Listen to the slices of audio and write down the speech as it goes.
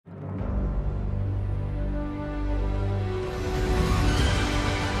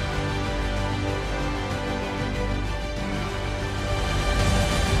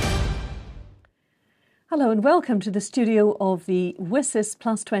Hello and welcome to the studio of the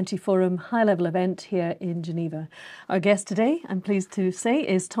WSIS+20 Forum High-Level Event here in Geneva. Our guest today, I'm pleased to say,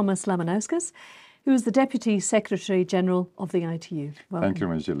 is Tomas Lamanauskas, who is the Deputy Secretary General of the ITU. Welcome. Thank you,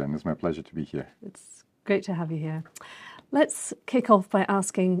 Ms. Gillian. It's my pleasure to be here. It's great to have you here. Let's kick off by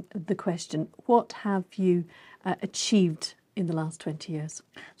asking the question, what have you achieved in the last 20 years?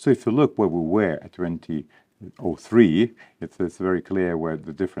 So if you look where we were at 2003, it's very clear where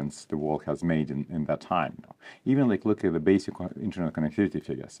the difference the world has made in that time. Even look at the basic internet connectivity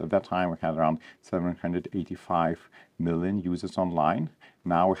figures. At that time, we had around 785 million users online.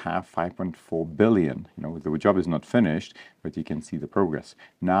 Now we have 5.4 billion. The job is not finished, but you can see the progress.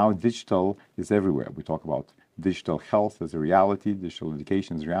 Now digital is everywhere. We talk about digital health as a reality, digital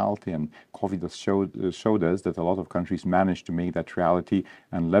education as a reality, and COVID has showed us that a lot of countries managed to make that reality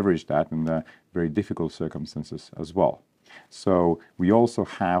and leverage that in the very difficult circumstances as well. So we also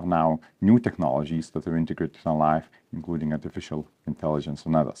have now new technologies that are integrated in our life, including artificial intelligence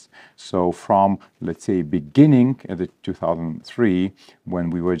and others. So from, let's say, beginning at the 2003, when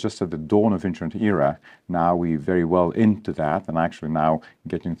we were just at the dawn of internet era, now we're very well into that and actually now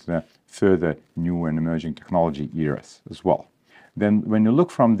getting to the further new and emerging technology eras as well. Then when you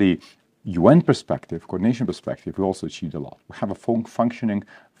look from the UN perspective, coordination perspective, we also achieved a lot. We have a functioning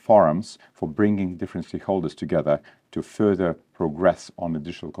forums for bringing different stakeholders together to further progress on the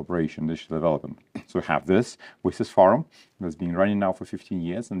digital cooperation, digital development. So we have this WSIS Forum that's been running now for 15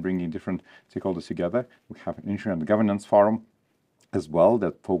 years and bringing different stakeholders together. We have an Internet Governance Forum as well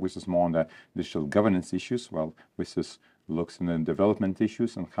that focuses more on the digital governance issues, while WSIS looks in the development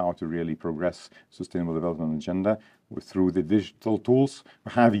issues and how to really progress sustainable development agenda through the digital tools.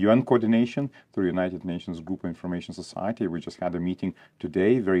 We have UN coordination through United Nations Group of Information Society. We just had a meeting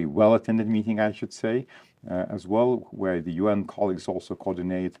today, very well-attended meeting, I should say, as well, where the UN colleagues also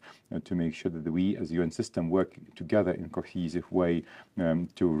coordinate to make sure that we as UN system work together in a cohesive way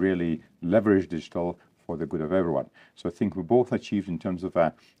to really leverage digital for the good of everyone. So I think we both achieved in terms of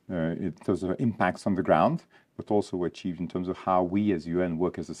impacts on the ground, but also achieved in terms of how we as UN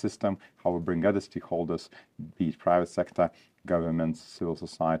work as a system, how we bring other stakeholders, be it private sector, governments, civil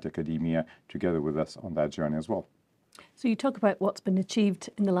society, academia, together with us on that journey as well. So you talk about what's been achieved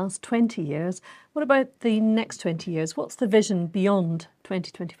in the last 20 years. What about the next 20 years? What's the vision beyond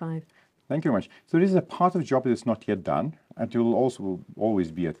 2025? Thank you very much. So this is a part of the job that is not yet done, and it will also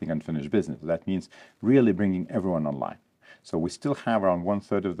always be, I think, unfinished business. That means really bringing everyone online. So we still have around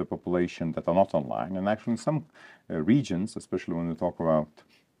 1/3 of the population that are not online, and actually in some regions, especially when we talk about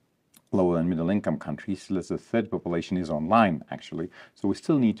lower and middle income countries, less than a third population is online actually. So we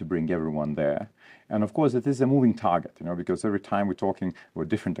still need to bring everyone there. And of course it is a moving target, because every time we're talking about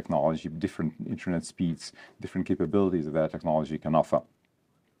different technology, different internet speeds, different capabilities that technology can offer.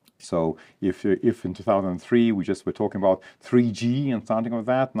 So if in 2003 we just were talking about 3G and starting with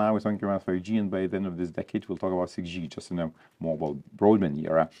that, now we're talking about 5G, and by the end of this decade we'll talk about 6G, just in a mobile broadband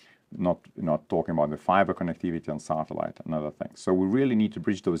era, not talking about the fiber connectivity and satellite and other things. So we really need to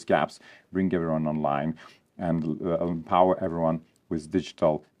bridge those gaps, bring everyone online, and empower everyone with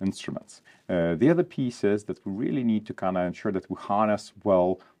digital instruments. The other piece is that we really need to kind of ensure that we harness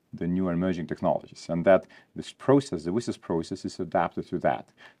well the new and emerging technologies, and that this process, the WSIS process, is adapted to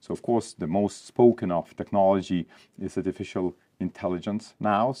that. So of course the most spoken of technology is artificial intelligence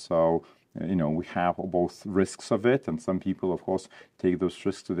now. So we have both risks of it, and some people of course take those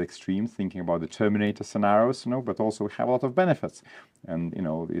risks to the extreme, thinking about the Terminator scenarios, but also have a lot of benefits. And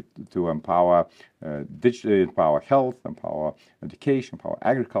to empower empower health, empower education, empower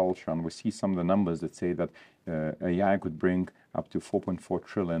agriculture, and we see some of the numbers that say that AI could bring up to $4.4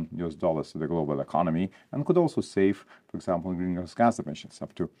 trillion to the global economy, and could also save, for example, greenhouse gas emissions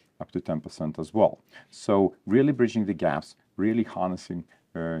up to 10% as well. So really bridging the gaps, really harnessing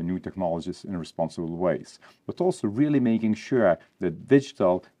new technologies in responsible ways, but also really making sure that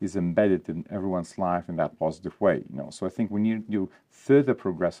digital is embedded in everyone's life in that positive way. So I think we need to further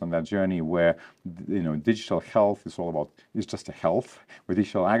progress on that journey where digital health is just a health, where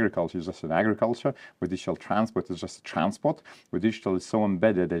digital agriculture is just an agriculture, where digital transport is just a transport, where digital is so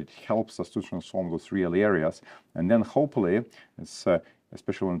embedded that it helps us to transform those real areas, and then hopefully it's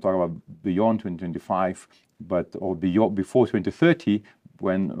especially when we talk about beyond 2025, or before 2030,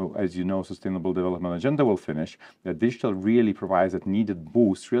 when, as you know, Sustainable Development Agenda will finish, that digital really provides that needed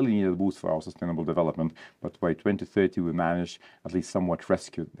boost for our sustainable development. But by 2030, we manage at least somewhat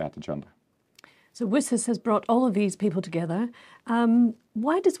rescue that agenda. So WSIS has brought all of these people together.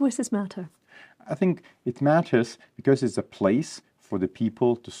 Why does WSIS matter? I think it matters because it's a place for the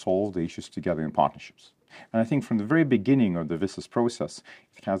people to solve the issues together in partnerships. And I think from the very beginning of the WSIS process,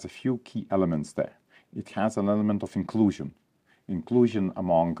 it has a few key elements there. it has an element of inclusion. Inclusion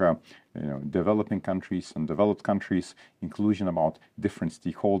among developing countries and developed countries, inclusion about different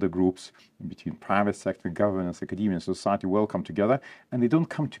stakeholder groups between private sector, governance, academia, and society will come together. And they don't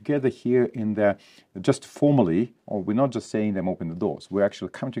come together here in the just formally, or we're not just saying them open the doors. We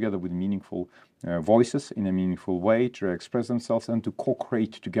actually come together with meaningful voices in a meaningful way to express themselves and to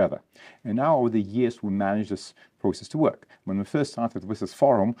co-create together. And now over the years we managed this process to work. When we first started WSIS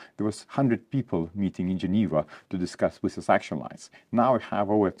Forum, there was 100 people meeting in Geneva to discuss WSIS action lines. Now we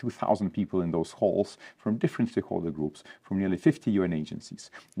have over 2,000 people in those halls from different stakeholder groups, from nearly 50 UN agencies,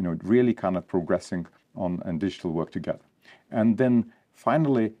 really kind of progressing on and digital work together. And then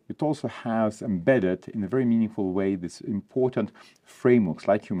finally, it also has embedded in a very meaningful way this important frameworks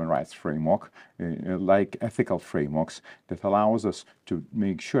like human rights framework, like ethical frameworks that allows us to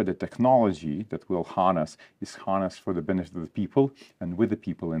make sure that technology that we'll harness is harnessed for the benefit of the people and with the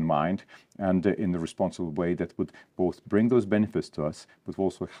people in mind, and in the responsible way that would both bring those benefits to us, but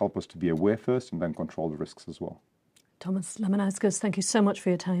also help us to be aware first and then control the risks as well. Tomas Lamanauskas, thank you so much for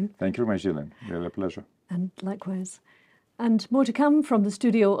your time. Thank you very much, Gillian. Really a pleasure. And likewise. And more to come from the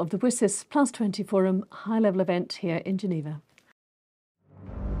studio of the WSIS+20 Forum High-Level Event here in Geneva.